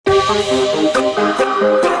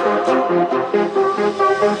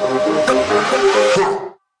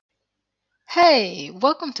Hey,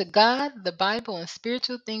 welcome to God, the Bible, and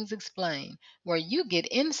Spiritual Things Explained, where you get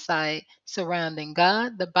insight surrounding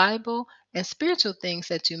God, the Bible, and spiritual things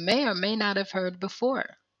that you may or may not have heard before.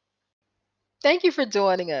 Thank you for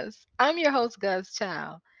joining us. I'm your host, God's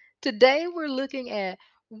Child. Today we're looking at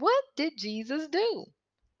what did Jesus do?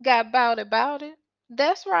 Got about it?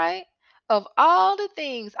 That's right. Of all the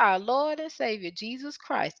things our Lord and Savior Jesus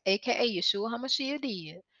Christ, aka Yeshua HaMashiach,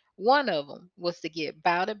 did, one of them was to get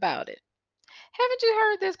about it. Haven't you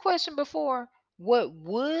heard this question before? What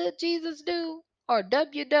would Jesus do? Or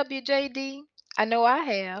WWJD? I know I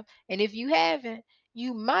have. And if you haven't,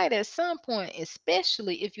 you might at some point,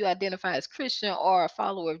 especially if you identify as Christian or a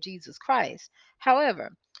follower of Jesus Christ.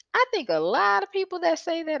 However, I think a lot of people that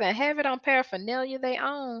say that and have it on paraphernalia they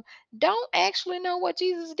own don't actually know what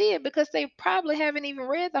Jesus did because they probably haven't even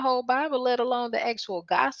read the whole Bible, let alone the actual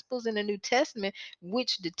Gospels in the New Testament,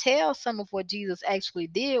 which details some of what Jesus actually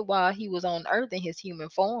did while he was on earth in his human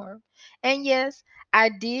form. And yes, I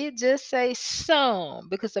did just say some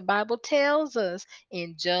because the Bible tells us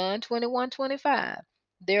in John 21:25,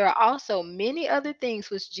 there are also many other things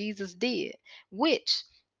which Jesus did, which,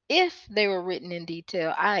 if they were written in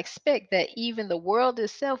detail, I expect that even the world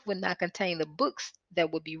itself would not contain the books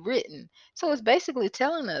that would be written. So it's basically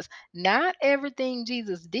telling us not everything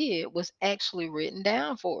Jesus did was actually written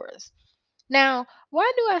down for us. Now,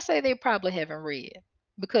 why do I say they probably haven't read?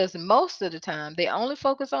 Because most of the time they only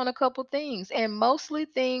focus on a couple things, and mostly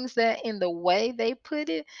things that, in the way they put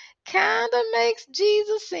it, kind of makes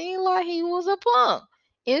Jesus seem like he was a punk,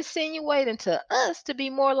 insinuating to us to be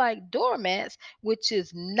more like doormats, which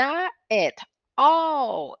is not at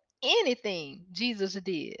all anything Jesus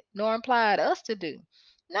did, nor implied us to do.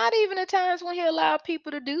 Not even at times when he allowed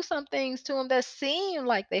people to do some things to him that seemed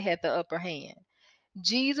like they had the upper hand.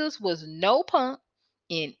 Jesus was no punk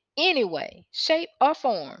in any way, shape, or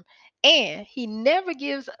form, and he never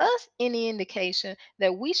gives us any indication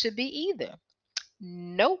that we should be either.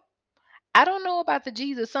 Nope. I don't know about the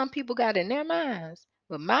Jesus some people got in their minds,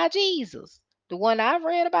 but my Jesus, the one I've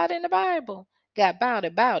read about in the Bible, got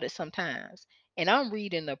about it sometimes, and I'm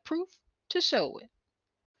reading the proof to show it.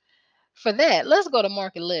 For that, let's go to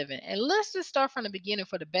Mark 11 and let's just start from the beginning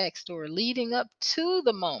for the backstory leading up to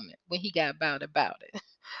the moment when he got about it.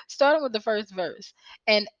 Starting with the first verse.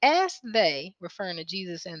 And as they, referring to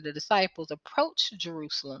Jesus and the disciples, approached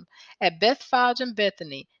Jerusalem at Bethphage and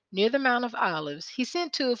Bethany near the Mount of Olives, he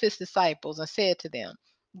sent two of his disciples and said to them,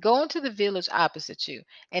 go into the village opposite you,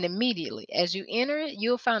 and immediately as you enter it,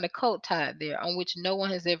 you'll find a coat tied there on which no one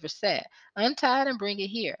has ever sat. Untie it and bring it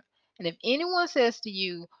here. And if anyone says to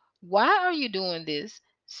you, why are you doing this?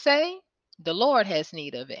 Say, the Lord has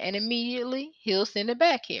need of it, and immediately he'll send it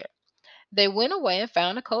back here. They went away and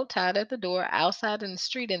found a coat tied at the door outside in the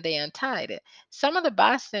street, and they untied it. Some of the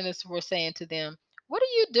bystanders were saying to them, what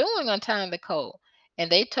are you doing untying the coat? And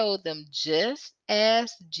they told them just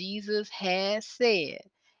as Jesus had said,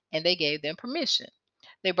 and they gave them permission.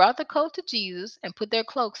 They brought the coat to Jesus and put their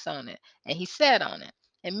cloaks on it, and he sat on it.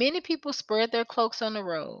 And many people spread their cloaks on the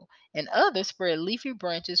road, and others spread leafy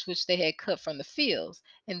branches which they had cut from the fields.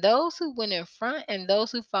 And those who went in front and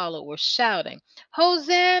those who followed were shouting,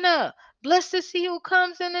 Hosanna! Blessed is he who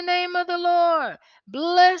comes in the name of the Lord.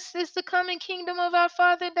 Blessed is the coming kingdom of our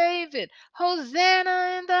father David.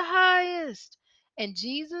 Hosanna in the highest. And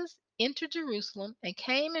Jesus entered Jerusalem and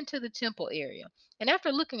came into the temple area. And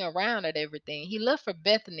after looking around at everything, he left for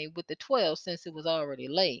Bethany with the 12 since it was already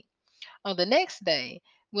late. On the next day,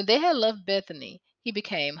 when they had left Bethany, he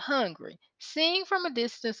became hungry. Seeing from a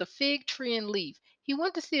distance a fig tree and leaf, he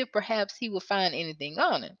went to see if perhaps he would find anything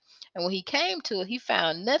on it. And when he came to it, he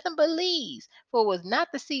found nothing but leaves, for it was not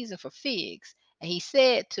the season for figs. And he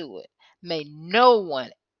said to it, may no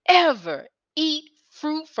one ever eat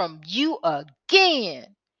fruit from you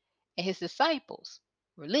again. And his disciples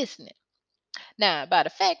were listening. Now, by the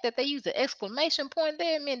fact that they used the exclamation point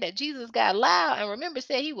there meant that Jesus got loud and remember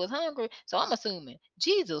said he was hungry. So I'm assuming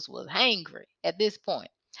Jesus was hangry at this point.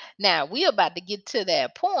 Now, we're about to get to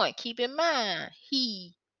that point. Keep in mind,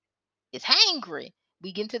 he is hangry.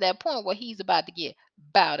 We get to that point where he's about to get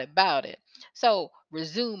about it. So,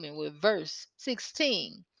 resuming with verse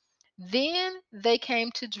 16. Then they came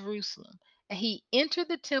to Jerusalem, and he entered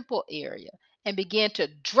the temple area and began to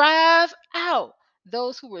drive out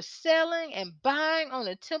those who were selling and buying on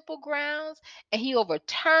the temple grounds, and he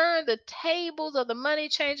overturned the tables of the money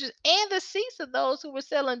changers and the seats of those who were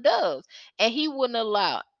selling doves, and he wouldn't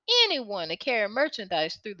allow anyone to carry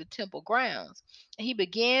merchandise through the temple grounds. And he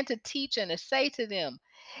began to teach and to say to them,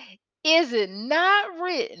 Is it not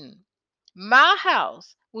written, my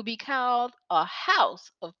house will be called a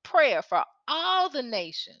house of prayer for all the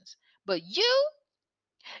nations? But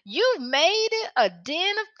you've made it a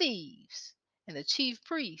den of thieves. And the chief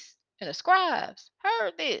priests and the scribes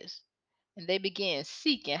heard this, and they began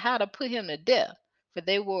seeking how to put him to death, for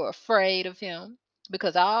they were afraid of him,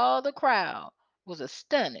 because all the crowd was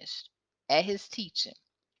astonished at his teaching.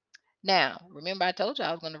 Now, remember I told you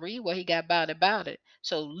I was going to read what he got about it.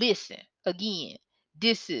 So listen again.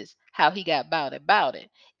 This is how he got about it.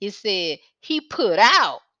 It said he put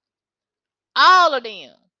out all of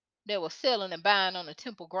them that were selling and buying on the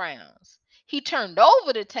temple grounds. He turned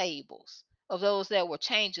over the tables of those that were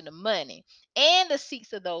changing the money and the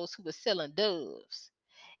seats of those who were selling doves.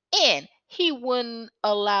 And he wouldn't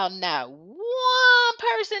allow not one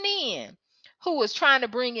person in who was trying to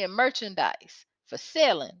bring in merchandise for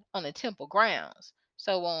selling on the temple grounds.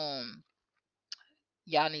 So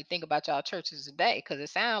y'all need to think about y'all churches today, because it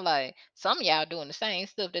sounds like some of y'all doing the same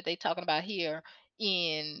stuff that they talking about here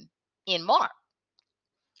in Mark,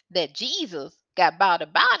 that Jesus got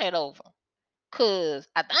about it over. Cause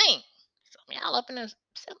I think some of y'all up in there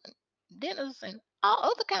selling dinners and all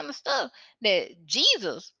other kind of stuff that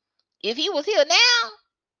Jesus, if he was here now,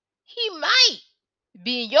 he might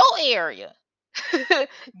be in your area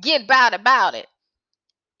getting about it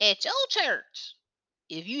at your church.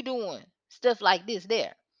 If you doing stuff like this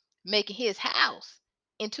there, making his house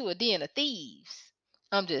into a den of thieves.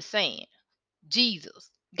 I'm just saying, Jesus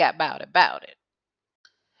got about it.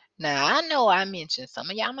 Now I know I mentioned some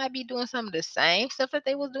of y'all might be doing some of the same stuff that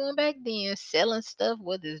they was doing back then, selling stuff,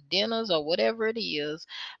 whether it's dinners or whatever it is.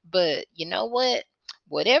 But you know what?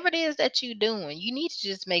 Whatever it is that you're doing, you need to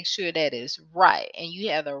just make sure that it's right and you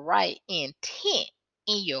have the right intent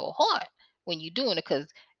in your heart when you're doing it, because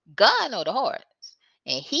God know the heart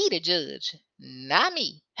and He the judge, not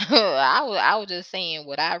me. I was just saying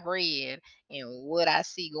what I read and what I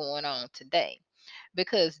see going on today,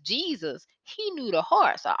 because Jesus, he knew the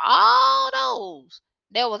hearts of all those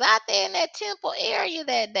that was out there in that temple area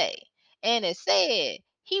that day. And it said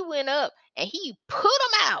he went up and he put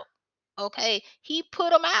them out. Okay, he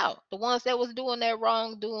put them out. The ones that was doing that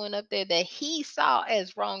wrongdoing up there that he saw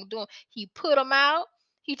as wrongdoing, he put them out.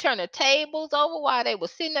 He turned the tables over while they were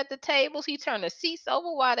sitting at the tables. He turned the seats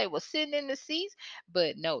over while they were sitting in the seats.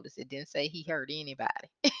 But notice it didn't say he hurt anybody.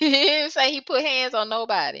 It didn't say he put hands on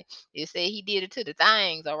nobody. It said he did it to the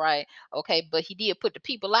things, all right. Okay, but he did put the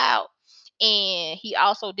people out. And he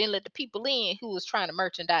also didn't let the people in who was trying to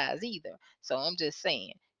merchandise either. So I'm just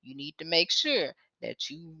saying, you need to make sure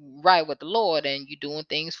that you right with the Lord and you doing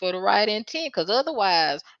things for the right intent. Because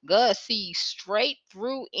otherwise, God sees straight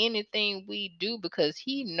through anything we do, because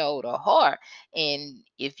he know the heart. And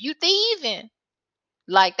if you thieving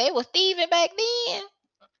like they was thieving back then,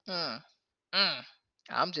 mm, mm,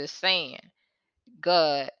 I'm just saying,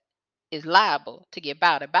 God is liable to get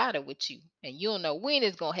about it with you. And you don't know when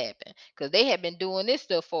it's gonna happen. Because they had been doing this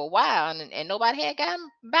stuff for a while, and nobody had gotten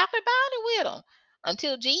about it with them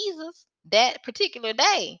until Jesus that particular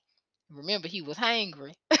day. Remember, he was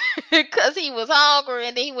hungry. Because he was hungry,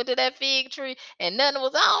 and then he went to that fig tree and nothing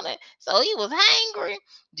was on it. So he was hungry.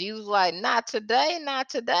 Jesus was like, not today, not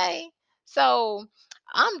today. So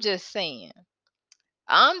I'm just saying,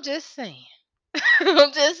 I'm just saying.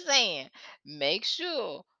 I'm just saying, make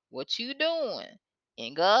sure what you doing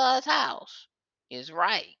in God's house is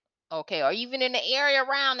right. Okay, or even in the area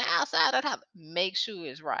around the outside of the house, make sure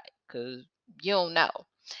it's right. Because you don't know.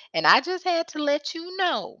 And I just had to let you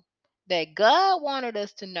know that God wanted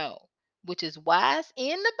us to know, which is why it's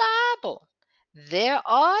in the Bible. There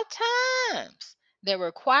are times that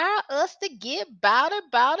require us to get about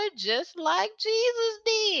it just like Jesus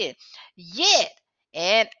did. Yet,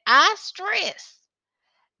 and I stress,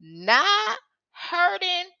 not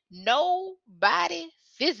hurting nobody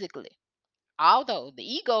physically. Although the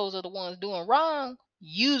egos are the ones doing wrong,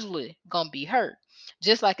 usually gonna be hurt.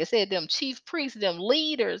 Just like I said, them chief priests, them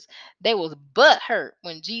leaders, they was butt hurt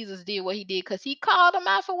when Jesus did what he did, because he called them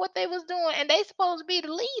out for what they was doing, and they supposed to be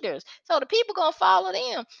the leaders. So the people gonna follow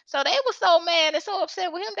them. So they were so mad and so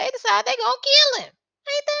upset with him, they decided they gonna kill him.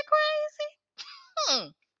 Ain't that crazy? Hmm.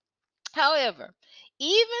 However,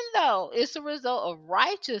 even though it's a result of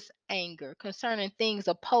righteous anger concerning things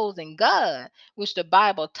opposing God, which the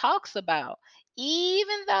Bible talks about,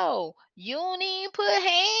 even though you don't even put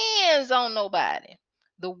hands on nobody,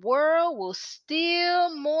 the world will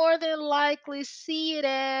still more than likely see it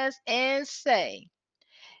as and say,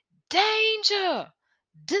 danger,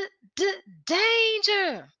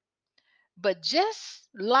 danger. But just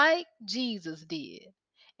like Jesus did,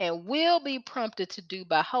 and will be prompted to do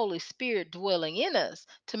by Holy Spirit dwelling in us,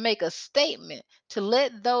 to make a statement, to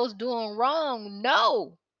let those doing wrong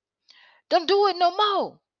know. Don't do it no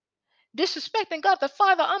more. Disrespecting God the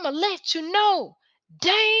Father, I'm going to let you know.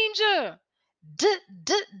 Danger.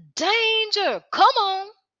 Danger. Come on.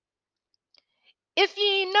 If you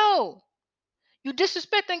ain't know, you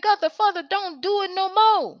disrespecting God the Father, don't do it no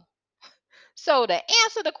more. So to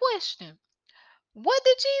answer the question, what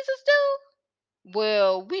did Jesus do?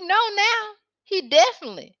 Well, we know now. He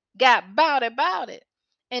definitely got about it.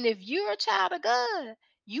 And if you're a child of God,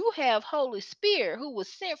 you have Holy Spirit who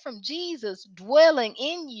was sent from Jesus dwelling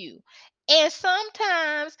in you. And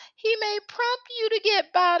sometimes he may prompt you to get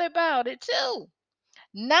about it too.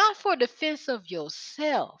 Not for defense of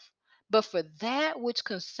yourself, but for that which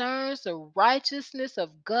concerns the righteousness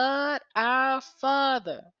of God our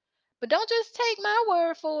Father. But don't just take my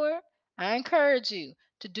word for it. I encourage you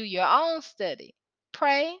to do your own study,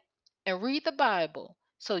 pray, and read the Bible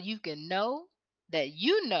so you can know that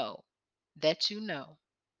you know that you know.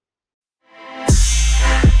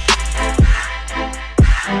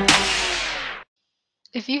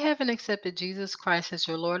 If you haven't accepted Jesus Christ as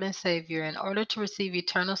your Lord and Savior in order to receive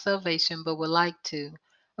eternal salvation but would like to,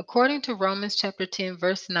 according to Romans chapter 10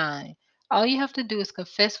 verse 9, all you have to do is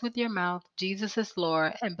confess with your mouth Jesus is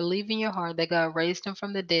Lord and believe in your heart that God raised him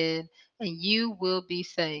from the dead and you will be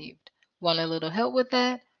saved. Want a little help with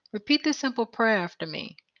that? Repeat this simple prayer after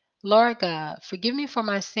me. Lord God, forgive me for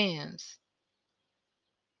my sins.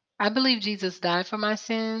 I believe Jesus died for my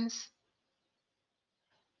sins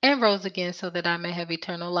and rose again so that I may have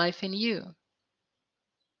eternal life in you.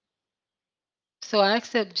 So I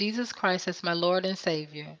accept Jesus Christ as my Lord and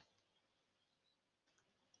Savior.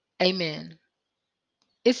 Amen.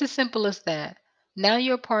 It's as simple as that. Now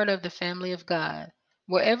you're part of the family of God.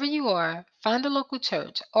 Wherever you are, find a local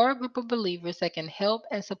church or a group of believers that can help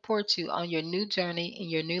and support you on your new journey in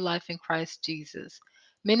your new life in Christ Jesus.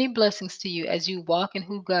 Many blessings to you as you walk in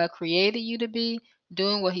who God created you to be,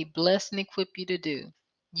 doing what He blessed and equipped you to do.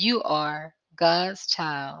 You are God's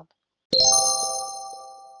child.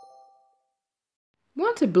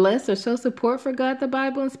 Want to bless or show support for God, the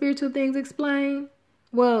Bible, and Spiritual Things Explained?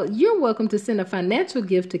 Well, you're welcome to send a financial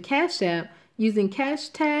gift to Cash App using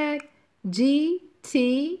hashtag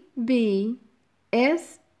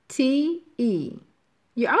GTBSTE.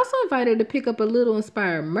 You're also invited to pick up a little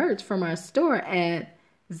inspired merch from our store at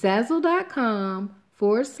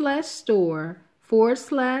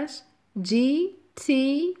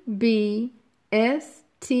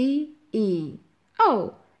Zazzle.com/store/GTBSTE.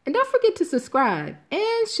 Oh, and don't forget to subscribe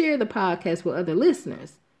and share the podcast with other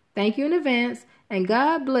listeners. Thank you in advance, and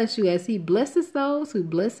God bless you as He blesses those who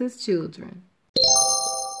bless His children.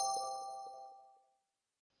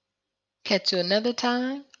 Catch you another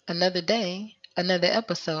time, another day, another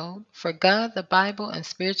episode for God, the Bible, and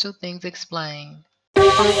Spiritual Things Explained.